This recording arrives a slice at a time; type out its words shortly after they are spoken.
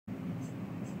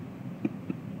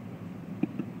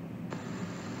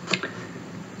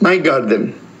My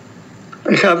garden.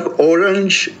 I have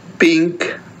orange,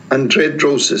 pink, and red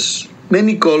roses,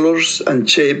 many colors and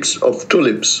shapes of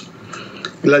tulips,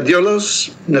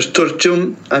 gladiolas,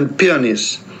 nasturtium, and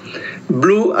peonies,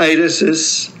 blue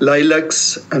irises,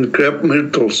 lilacs, and crepe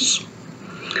myrtles.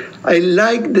 I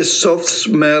like the soft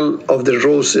smell of the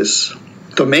roses.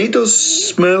 Tomatoes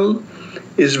smell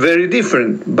is very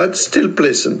different, but still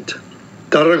pleasant.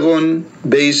 Tarragon,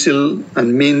 basil,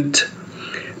 and mint,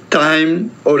 thyme,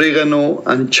 oregano,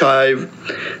 and chive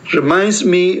reminds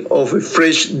me of a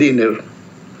fresh dinner.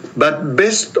 But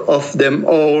best of them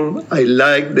all, I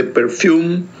like the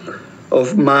perfume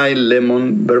of my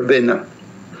lemon verbena.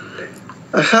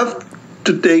 I have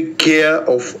to take care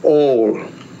of all.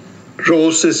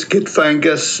 Roses get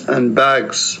fungus and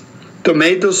bugs.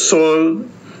 Tomato soil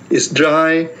is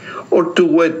dry or too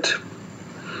wet.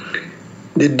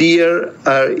 The deer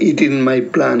are eating my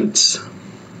plants.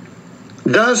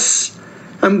 Thus,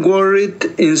 I'm worried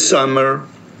in summer,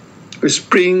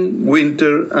 spring,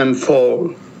 winter, and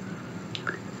fall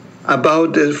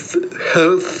about the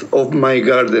health of my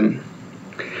garden.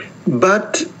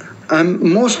 But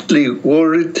I'm mostly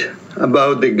worried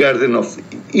about the Garden of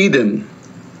Eden,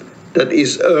 that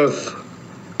is earth,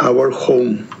 our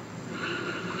home.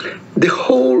 The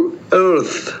whole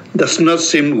earth does not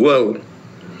seem well.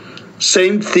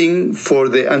 Same thing for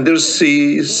the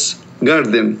undersea's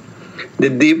garden, the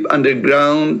deep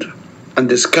underground, and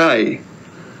the sky.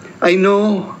 I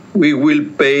know we will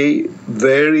pay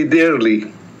very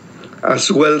dearly,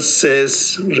 as well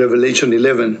says Revelation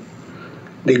 11.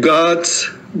 The gods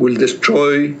will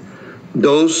destroy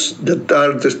those that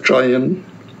are destroying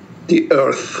the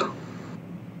earth.